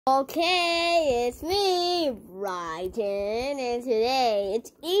Okay, it's me, Ryden, and today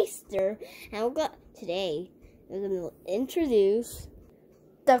it's Easter, and today we're going to introduce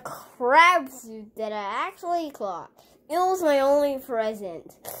the crab suit that I actually caught. It was my only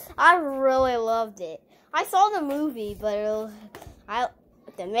present. I really loved it. I saw the movie, but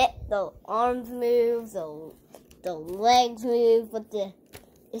the arms move, the legs move, but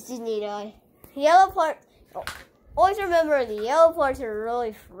it's just neat. Yellow part. Oh. Always remember the yellow parts are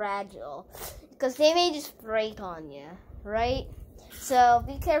really fragile because they may just break on you, right? So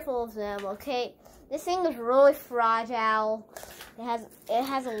be careful of them, okay? This thing is really fragile. It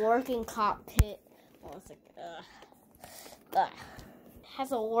has a working cockpit. Oh, it's like, it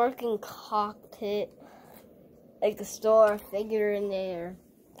has a working cockpit. I can store a figure in there,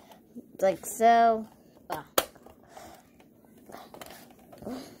 like so.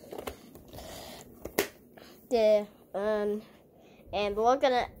 And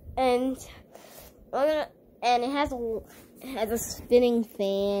it has a spinning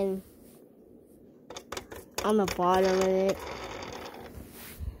fan on the bottom of it.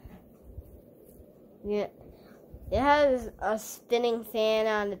 Yeah, it has a spinning fan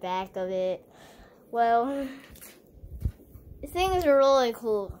on the back of it. Well, this thing is a really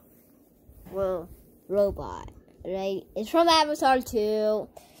cool, robot, right? It's from Avatar 2.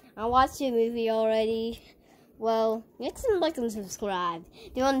 I watched the movie already. Well, make some like and subscribe.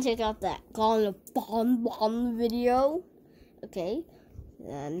 Do you want to check out that Gone Bon Bon video? Okay,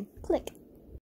 then click.